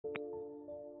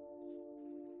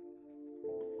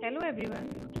Hello everyone.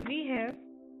 We have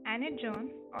Annette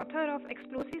John, author of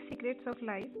Explosive Secrets of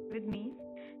Life, with me.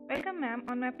 Welcome, ma'am,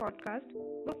 on my podcast,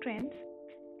 Book Trends.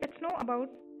 Let's know about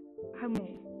her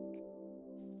move.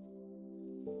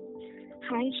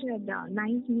 Hi, Shraddha.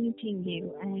 Nice meeting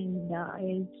you, and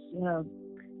it's a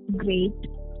great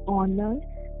honor,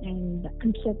 and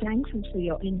I'm so thankful for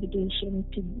your invitation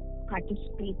to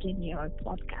participate in your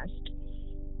podcast.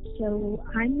 So,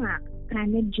 I'm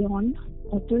Anna John,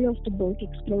 author of the book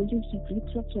Explosive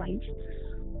Secrets of Life,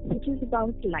 which is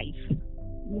about life.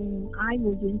 I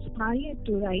was inspired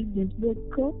to write this book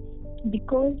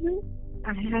because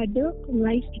I had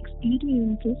life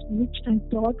experiences which I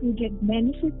thought would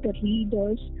benefit the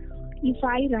readers if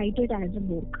I write it as a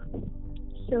book.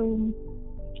 So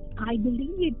I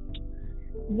believe it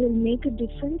will make a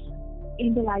difference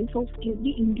in the life of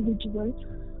every individual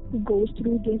who goes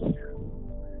through this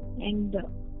and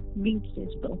reads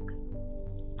this book.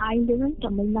 I live in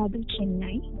Tamil Nadu,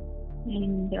 Chennai,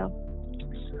 and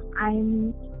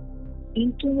I'm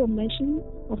into a mission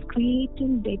of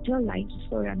creating better lives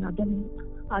for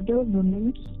other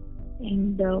women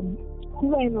and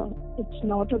whoever. It's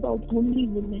not about only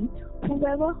women.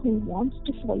 Whoever who wants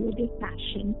to follow their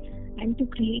passion and to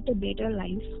create a better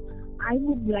life, I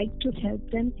would like to help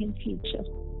them in future.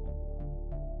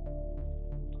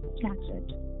 That's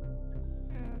it.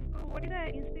 What is the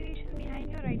inspiration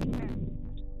behind your writing, ma'am?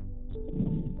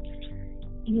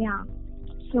 Yeah.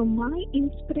 So my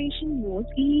inspiration was,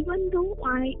 even though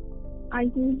I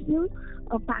was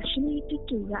passionate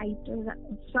to write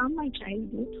from my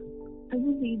childhood, I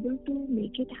was able to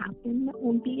make it happen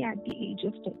only at the age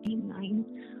of 39.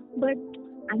 But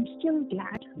I'm still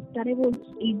glad that I was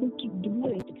able to do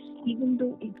it, even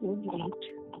though it was late.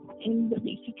 And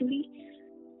basically,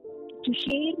 to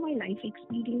share my life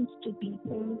experience to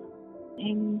people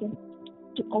and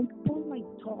to outpour my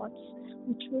thoughts,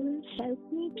 which will help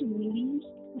me to release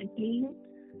my pain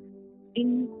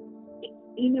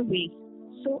in a way.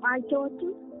 So I thought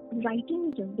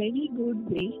writing is a very good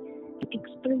way to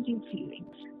express your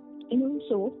feelings. And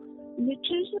also,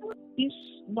 literature is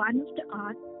one of the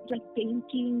art, like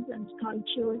paintings and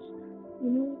sculptures,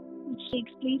 which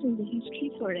takes place in the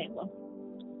history forever.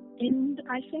 And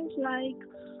I felt like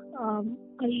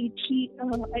I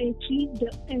achieved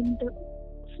and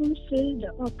fulfilled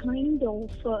a kind of,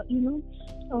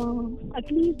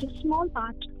 at least a small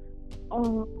part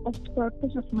of the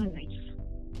purpose of my life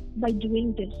by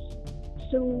doing this.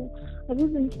 So I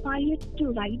was inspired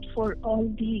to write for all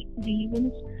the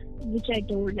reasons which I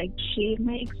told, like share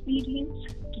my experience,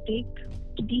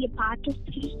 to be a part of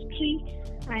the history,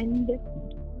 and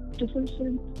to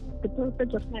fulfill the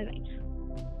purpose of my life.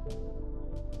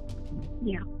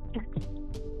 Yeah, that's it.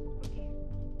 Okay.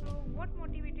 So, what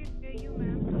motivated you,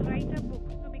 ma'am, to write a book,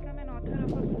 to become an author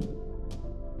of a book?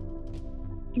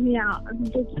 Yeah,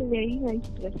 that's a very nice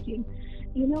question.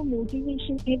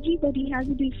 Motivation, everybody has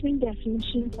a different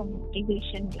definition for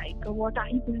motivation. Like what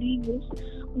I believe is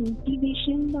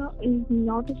motivation is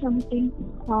not something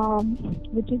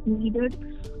which is needed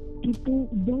to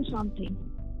do something.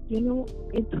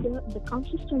 It's the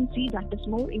consistency that is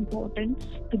more important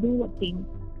to do a thing.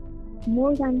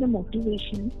 More than the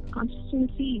motivation,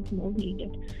 consistency is more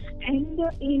needed. And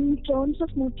in terms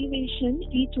of motivation,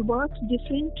 it works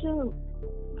different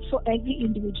for every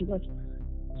individual.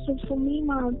 So for me,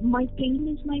 my pain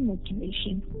is my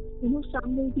motivation.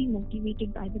 Some will be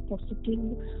motivated by the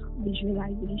positive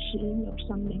visualization or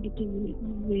some negative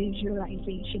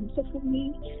visualization. So for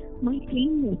me, my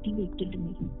pain motivated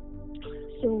me.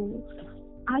 So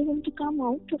I want to come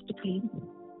out of the pain,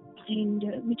 and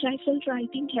which I felt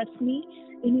writing helped me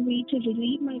in a way to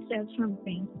relieve myself from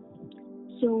pain.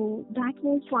 So that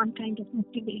was one kind of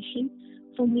motivation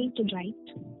for me to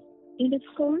write. And of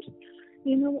course,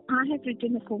 I have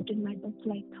written a quote in my book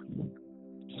like,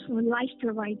 "So life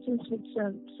provides us with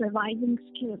surviving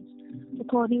skills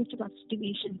according to our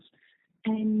situations."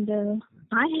 And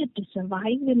I had to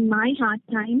survive in my hard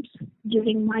times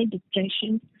during my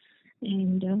depression.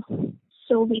 And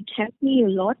so it helped me a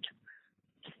lot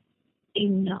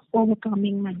in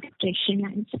overcoming my depression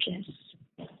and stress.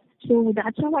 So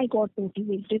that's how I got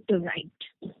motivated to write.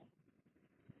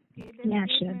 Okay, that's Yeah,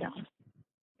 great, sure. ma'am.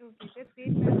 Okay, that's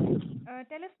great, ma'am.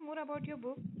 Tell us more about your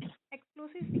book,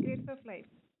 Explosive Secrets of Life.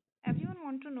 Everyone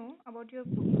want to know about your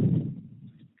book.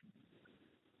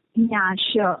 Yeah,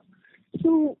 sure.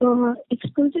 So,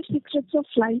 Explosive Secrets of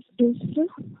Life is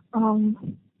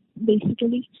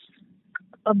basically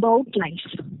about life.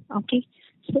 Okay.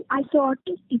 So I thought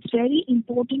it's very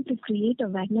important to create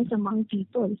awareness among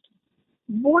people.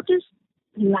 What is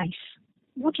life?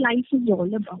 What life is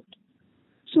all about?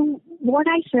 So what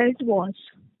I felt was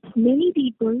Many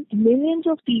people, millions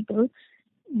of people,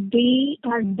 they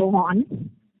are born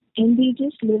and they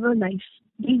just live a life.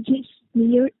 They just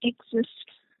mere exist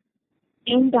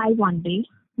and die one day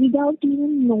without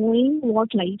even knowing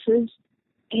what life is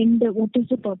and what is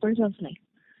the purpose of life.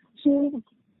 So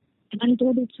I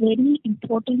thought it's very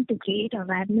important to create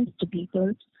awareness to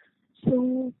people.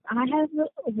 So I have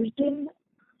written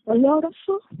a lot of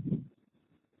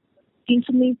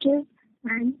informative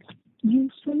and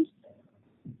useful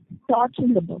thoughts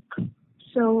in the book.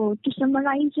 So to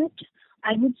summarize it,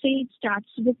 I would say it starts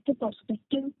with the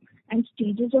perspective and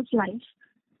stages of life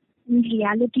and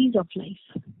realities of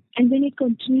life. And then it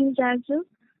continues as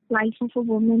a life of a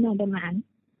woman and a man,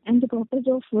 and the purpose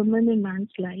of woman and man's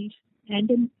life,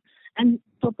 and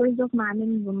purpose of man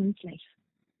and woman's life.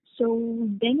 So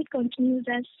then it continues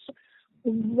as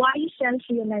why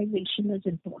self-realization is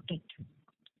important,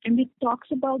 and it talks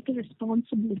about the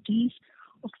responsibilities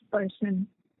of a person,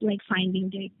 like finding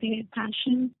their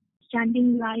passion,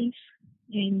 understanding life,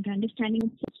 and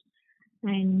understanding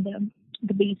and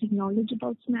the basic knowledge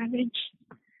about marriage.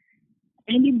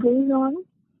 And it goes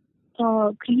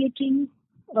on creating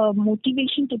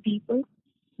motivation to people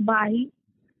by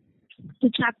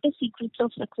the chapter Secrets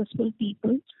of Successful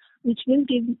People, which will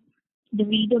give the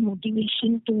reader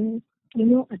motivation to,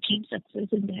 achieve success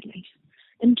in their life.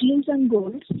 And dreams and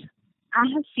goals, I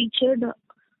have featured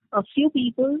a few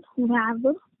people who have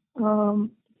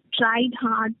tried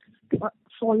hard to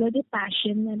follow their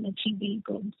passion and achieve their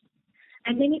goals.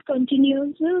 And then it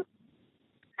continues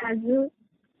as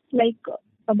like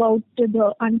about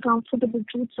the uncomfortable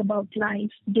truths about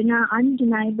life,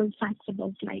 undeniable facts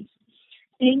about life.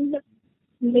 And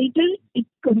later it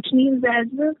continues as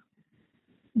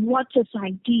what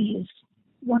society is,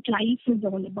 what life is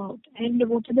all about, and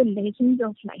what are the lessons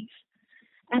of life.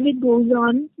 And it goes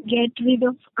on, get rid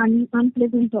of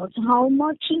unpleasant thoughts. How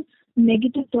much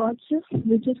negative thoughts,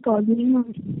 which is causing,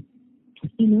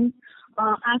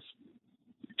 us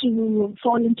to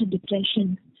fall into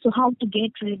depression. So how to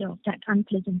get rid of that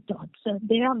unpleasant thoughts. So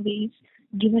there are ways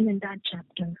given in that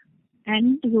chapter.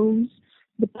 And rules,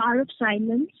 the power of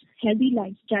silence, healthy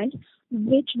lifestyle,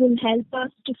 which will help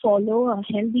us to follow a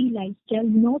healthy lifestyle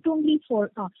not only for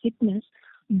our fitness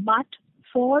but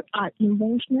for our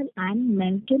emotional and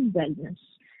mental wellness.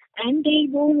 And they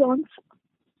go on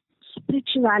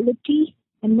spirituality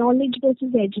and knowledge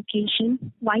versus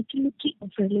education, vitality of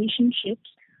relationships,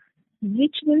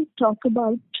 which will talk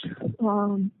about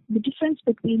the difference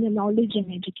between the knowledge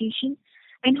and education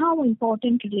and how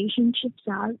important relationships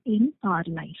are in our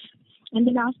life. And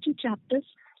the last two chapters,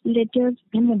 letters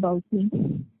and about me.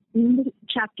 In the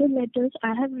chapter letters,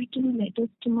 I have written letters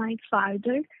to my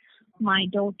father, my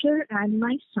daughter, and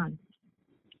my son.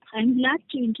 I'm glad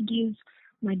to introduce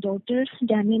my daughter,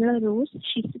 Daniela Rose.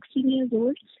 She's 16 years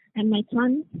old, and my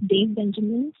son, Dave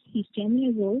Benjamin. He's 10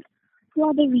 years old. Who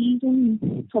are the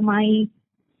reason for my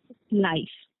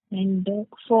life and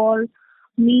for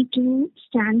me to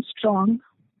stand strong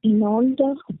in all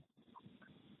the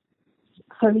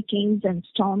hurricanes and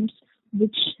storms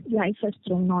which life has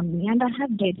thrown on me. And I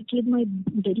have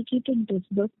dedicated this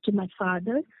book to my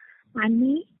father and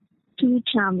my two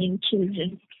charming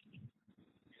children.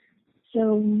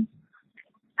 So,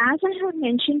 as I have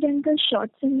mentioned in the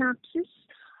short synopsis,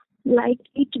 like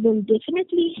it will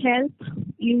definitely help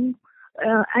you,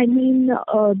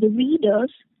 the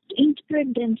readers to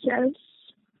interpret themselves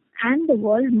and the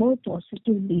world more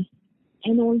positively.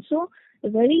 And also, the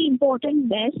very important,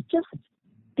 best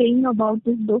thing about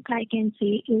this book I can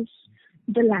say is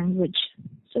the language.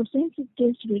 So, since it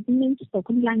is written in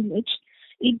spoken language,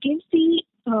 it gives the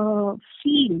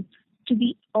feel to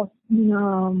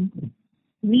the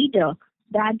reader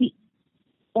that the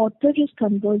author is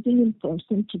conversing in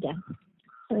person to them.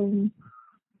 So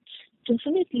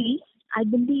definitely, I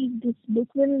believe this book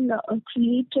will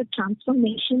create a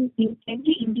transformation in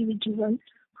every individual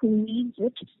who reads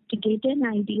it to get an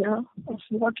idea of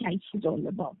what life is all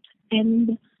about.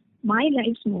 And my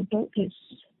life's motto is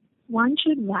one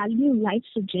should value life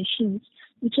suggestions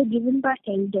which are given by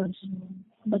elders,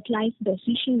 but life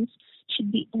decisions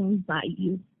should be owned by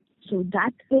you. So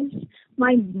that is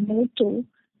my motto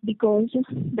because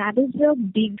that is the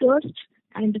biggest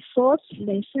and the first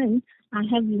lesson I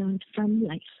have learned from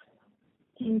life.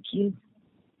 Thank you.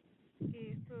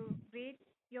 Okay, so great.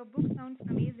 Your book sounds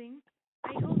amazing.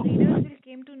 I hope readers will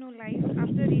came to know life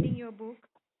after reading your book.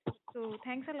 So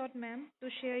thanks a lot, ma'am, to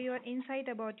share your insight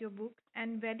about your book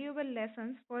and valuable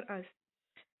lessons for us.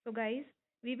 So guys,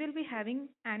 we will be having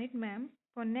Anit ma'am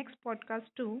for next podcast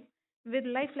too with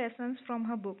life lessons from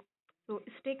her book. So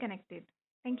stay connected.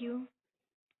 Thank you.